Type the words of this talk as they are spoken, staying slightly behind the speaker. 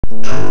to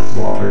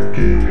Fly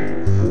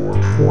Gaming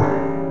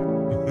 420.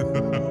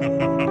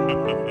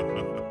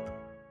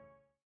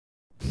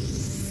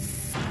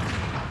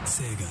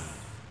 Sega.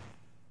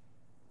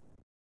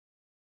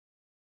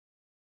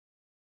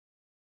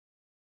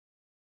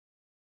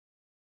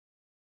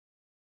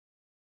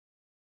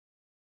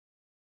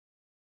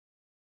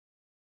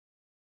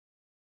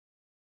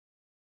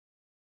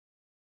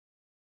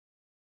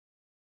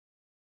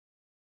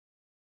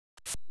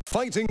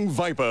 Fighting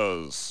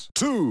Vipers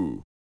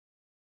 2.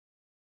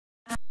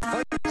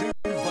 Fighting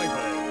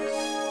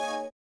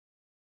Vipers.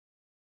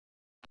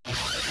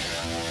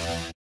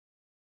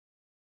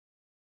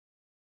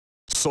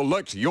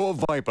 Select your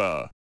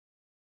Viper.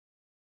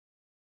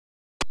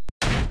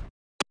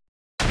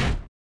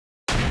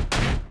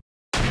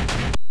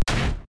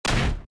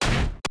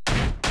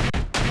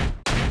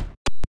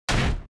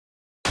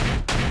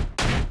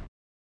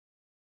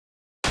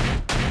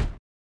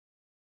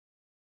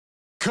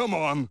 Come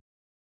on.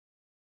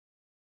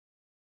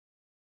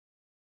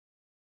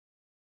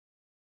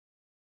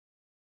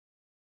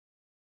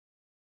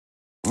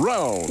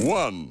 Round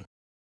 1.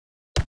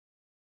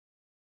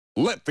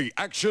 Let the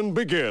action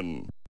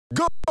begin.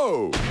 Go!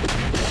 KO!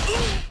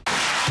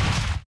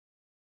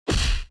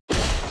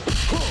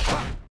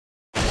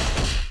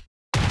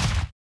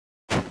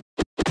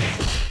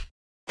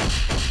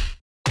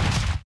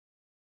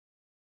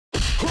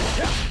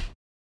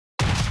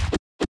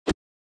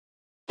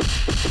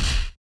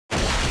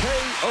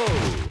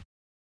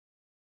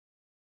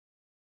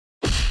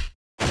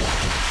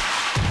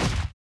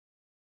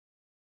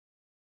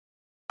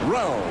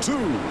 Round 2.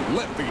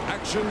 Let the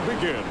action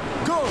begin.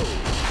 Go!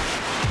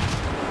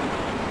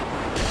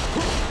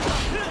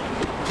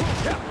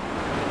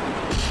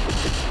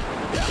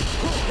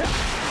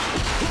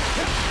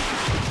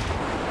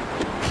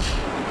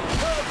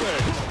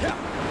 Perfect!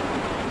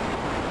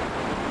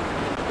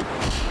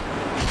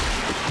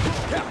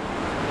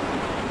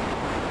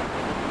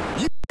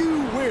 You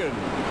win!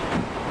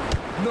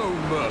 No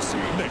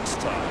mercy next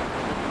time.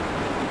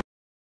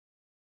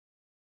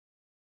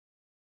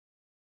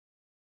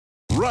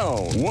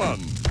 Round 1.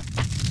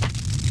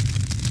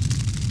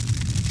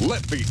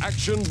 Let the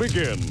action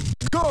begin.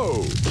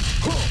 Go!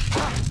 KO!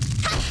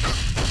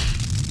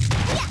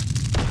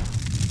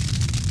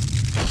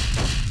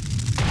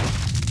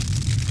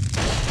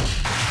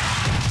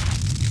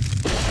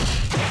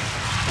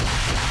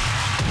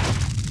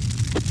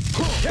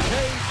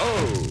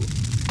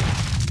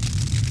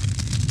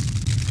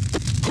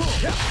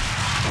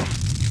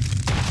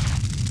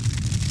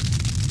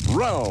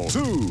 Round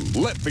 2.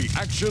 Let the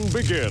action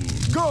begin.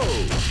 Go!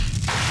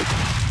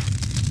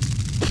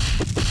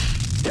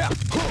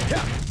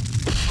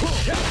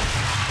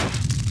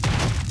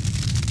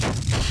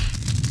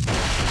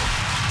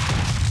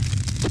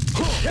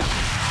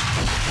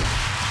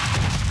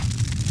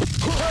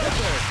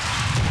 Perfect!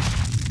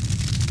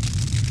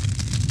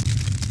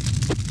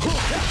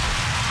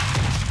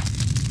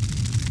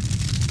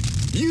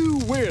 You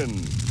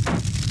win!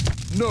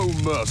 No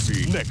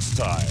mercy next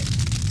time.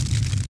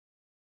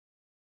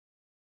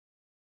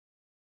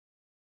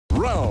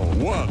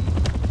 Round 1.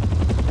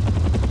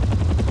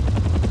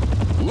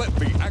 Let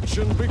the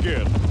action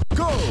begin.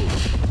 Go!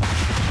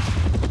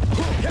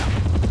 KO!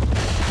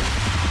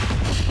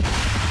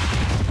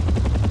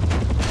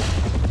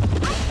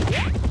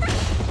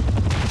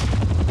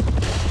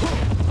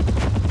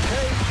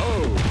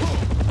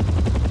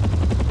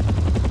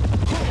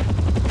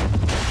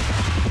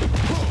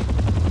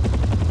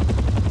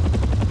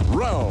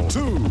 Round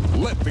 2.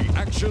 Let the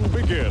action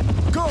begin.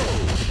 Go!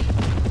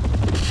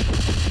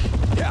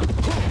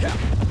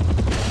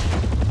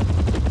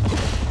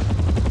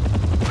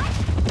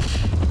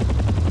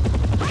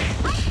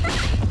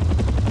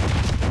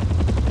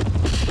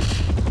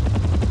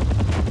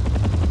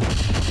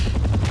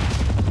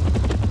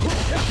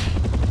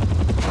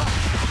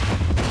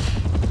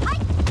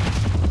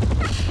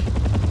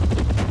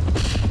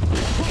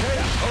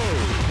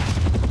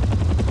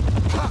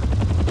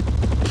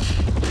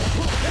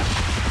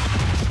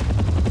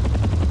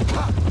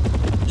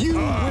 You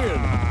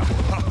win!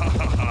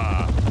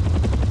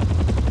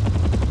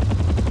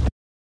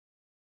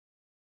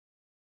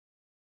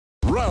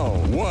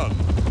 Round 1.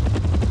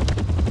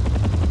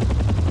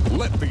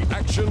 Let the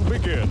action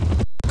begin.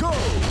 Go!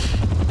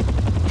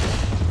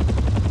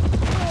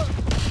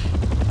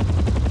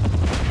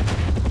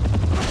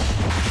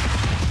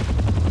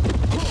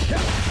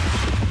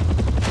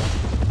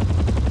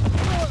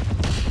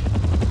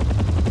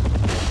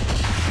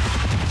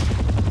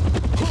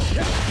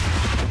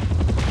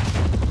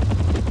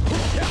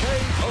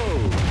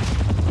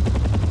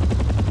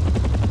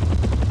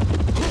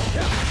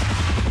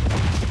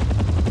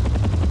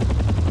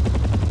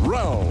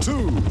 Round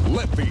 2.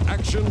 Let the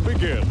action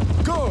begin.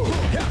 Go!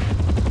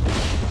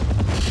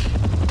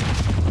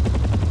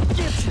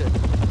 Get you!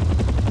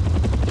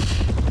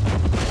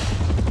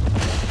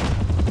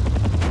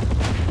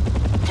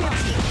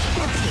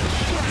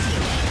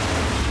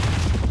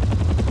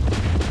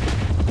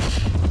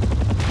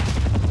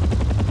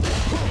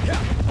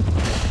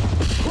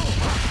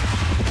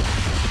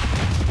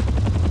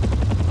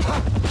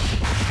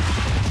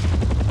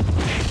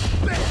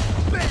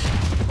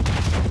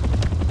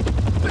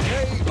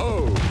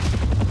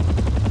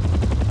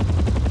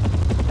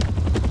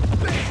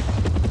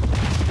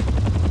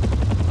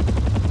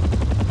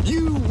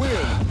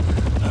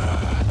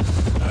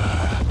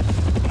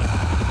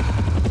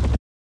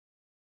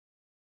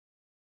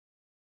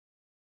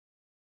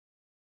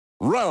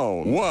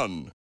 Round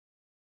 1.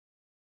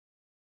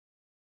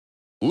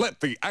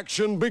 Let the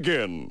action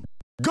begin.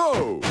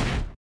 Go!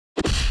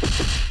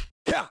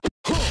 Yeah.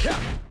 Yeah.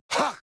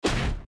 Ha.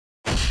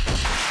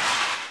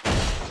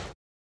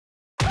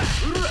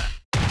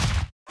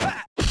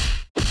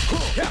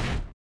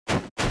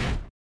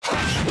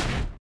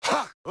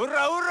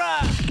 Ura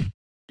ura!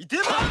 Ite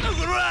maun no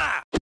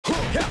ura!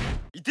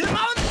 Ite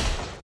maun!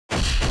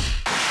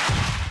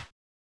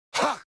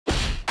 Ha!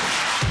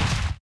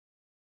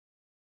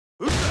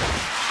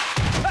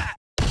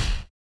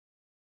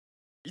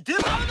 Ite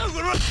maun no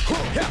ura!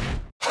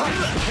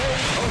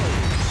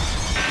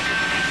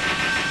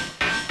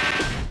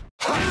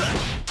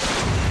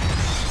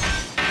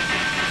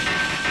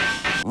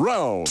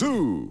 Round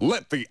 2.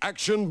 Let the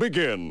action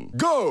begin.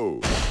 Go!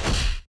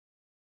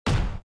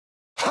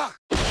 Ha!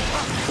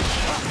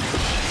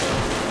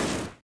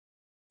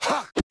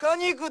 Ha! 果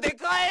肉で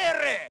帰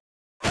れ!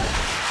 Ha!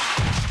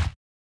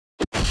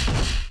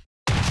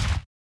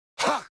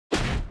 Ha!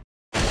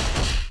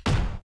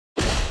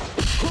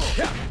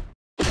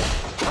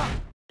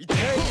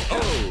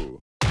 KO!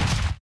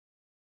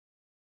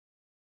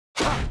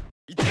 Ha!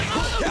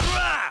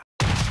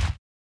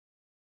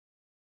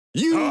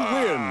 You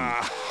win!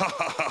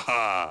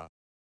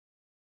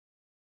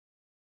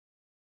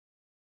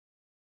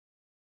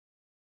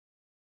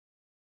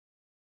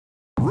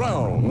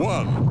 Round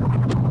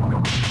 1.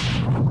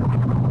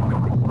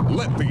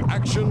 Let the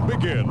action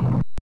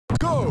begin.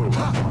 Go!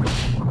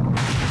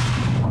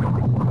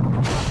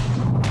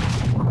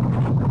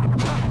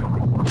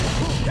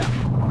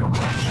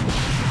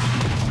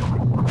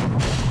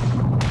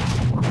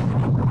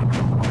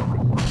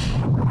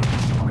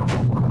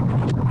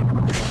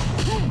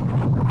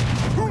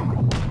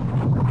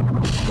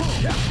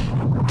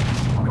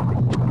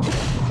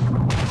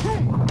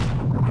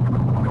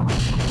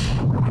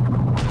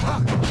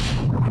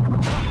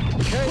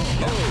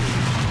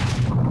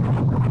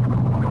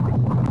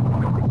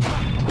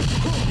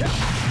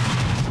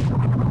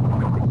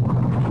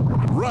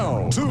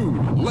 Round 2.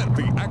 Let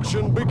the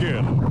action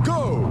begin.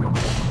 Go!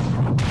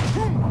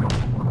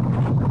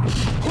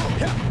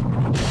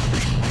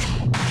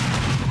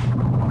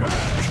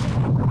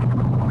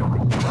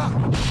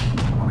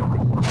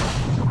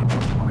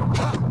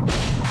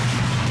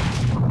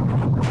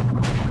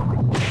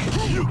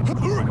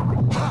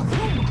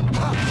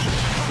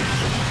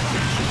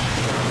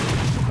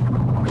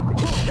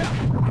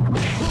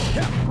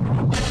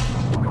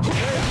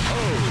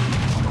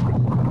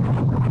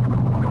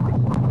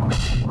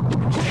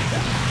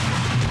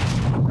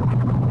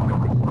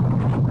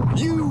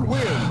 You win!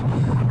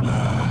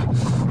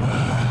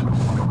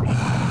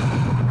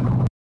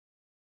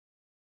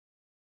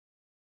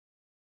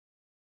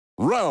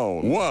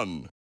 Round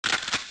 1.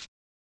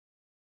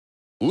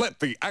 Let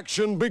the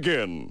action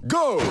begin.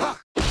 Go!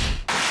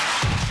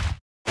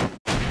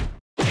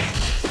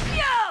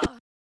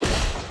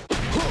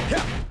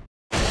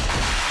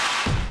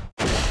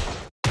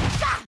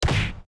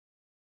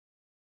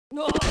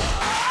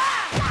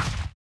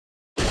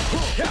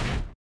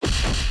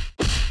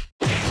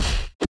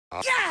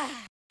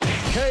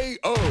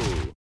 KO!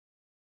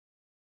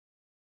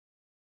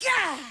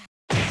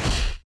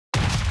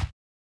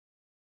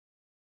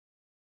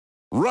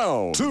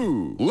 Round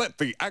 2. Let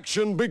the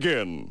action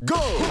begin. Go!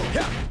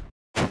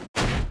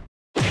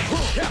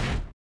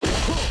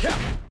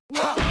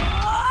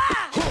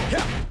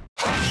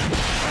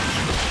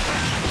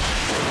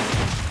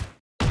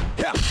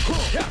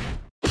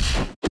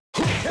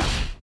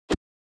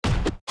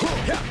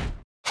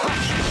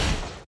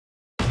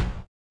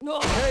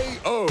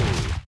 KO!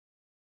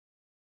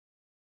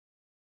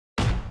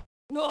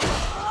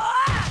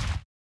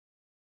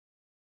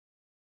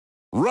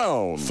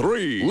 Round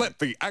 3. Let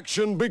the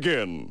action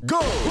begin.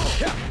 Go!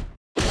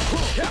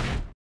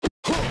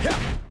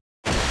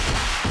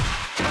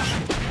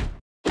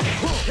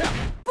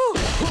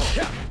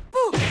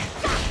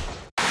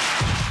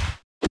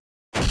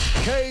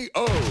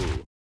 KO!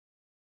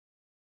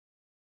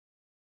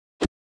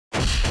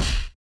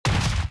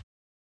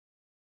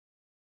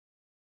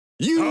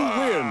 You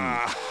win!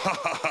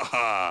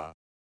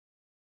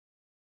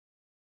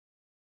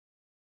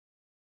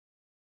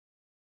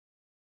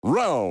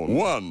 Round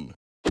 1.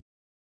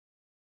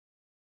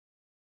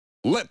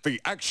 Let the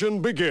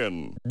action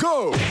begin.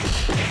 Go!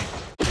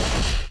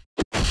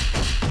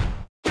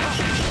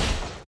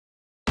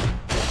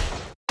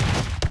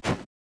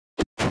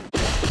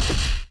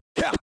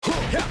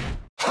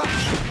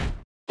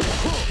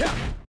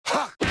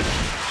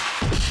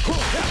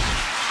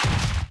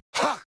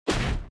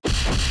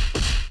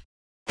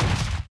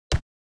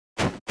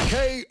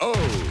 KO!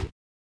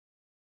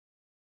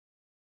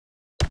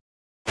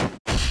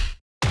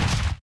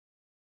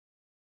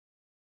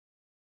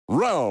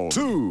 Round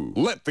 2.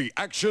 Let the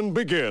action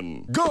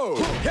begin. Go!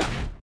 KO!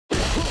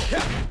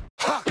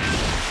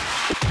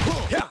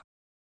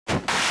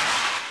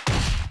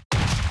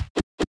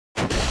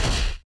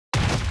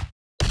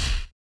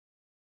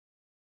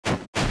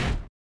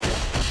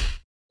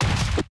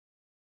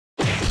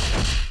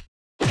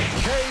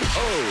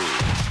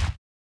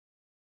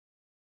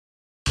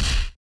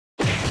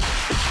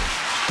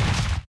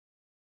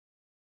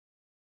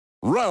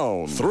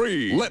 Round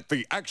 3. Let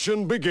the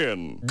action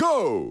begin.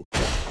 Go!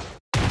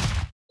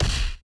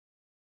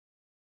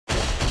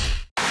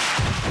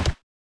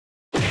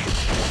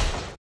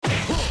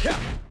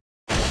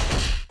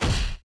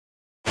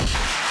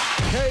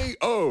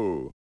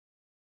 KO.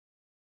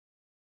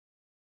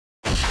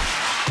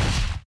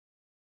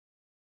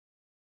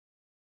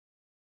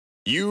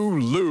 You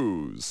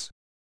lose.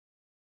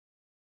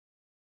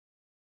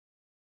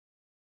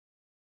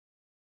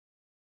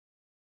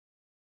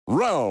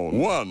 Round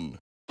 1.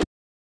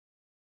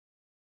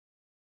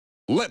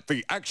 Let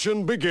the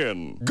action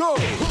begin. Go!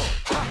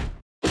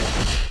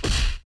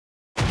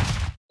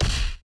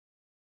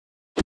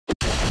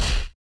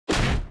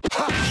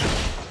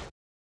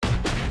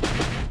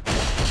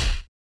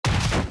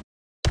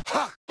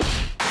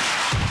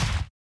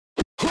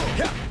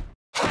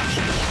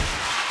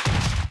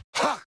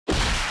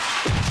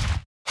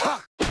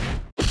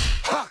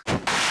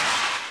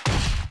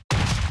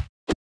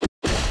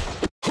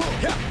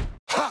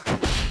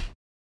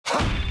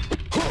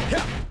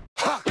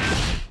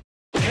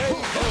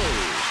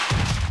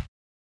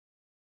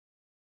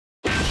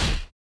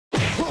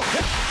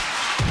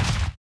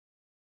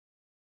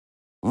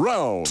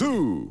 Round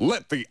 2.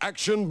 Let the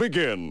action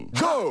begin.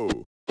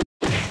 Go!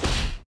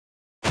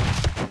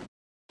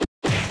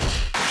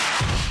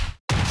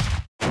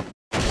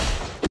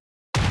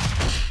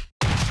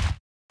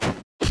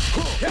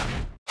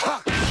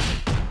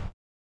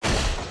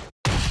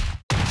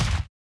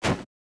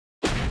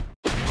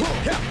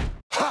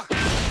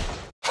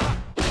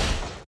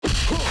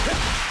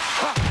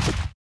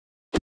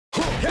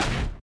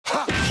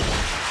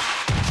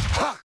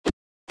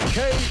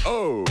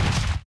 KO.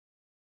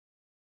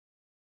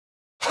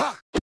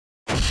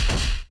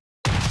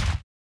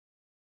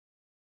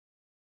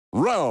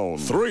 Round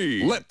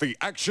 3. Let the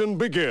action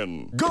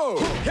begin. Go!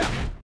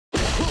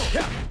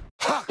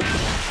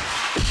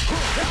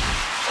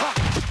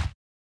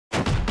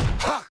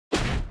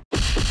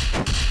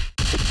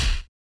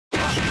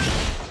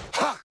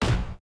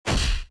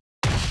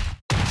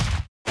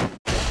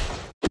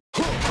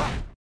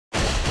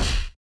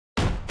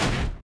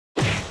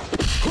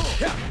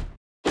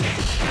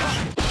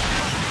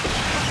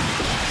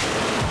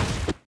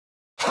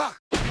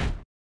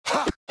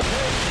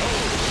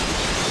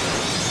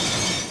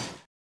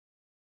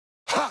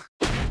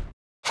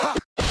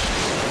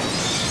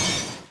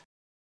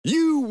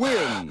 You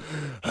win!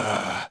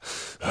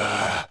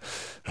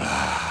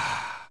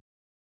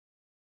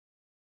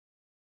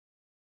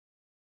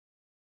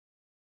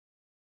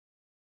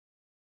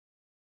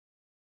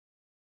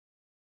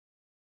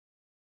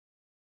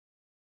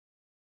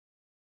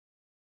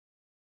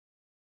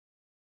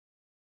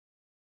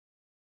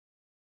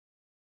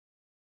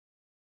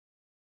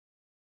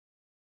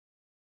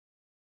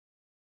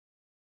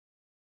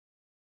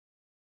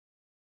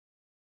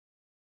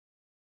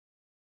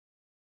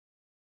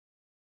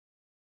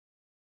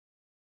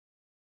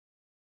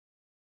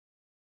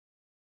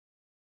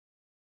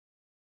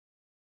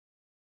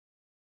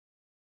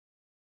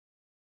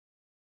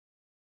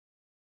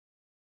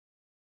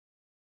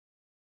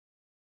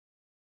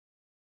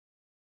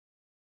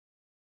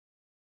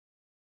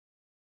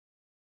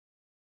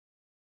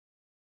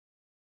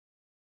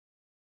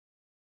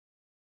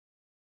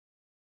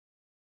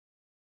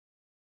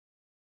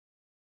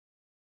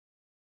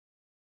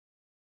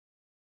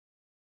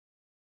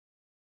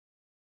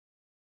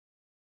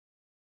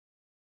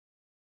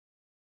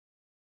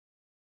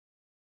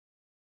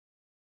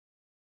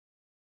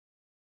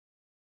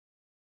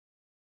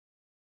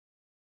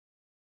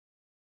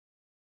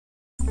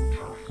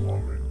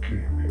 Islamic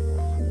Gaming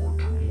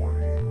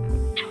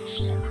 420.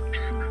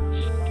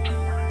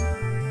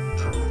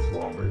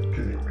 Islamic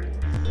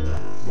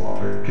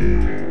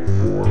Gaming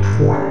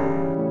 420.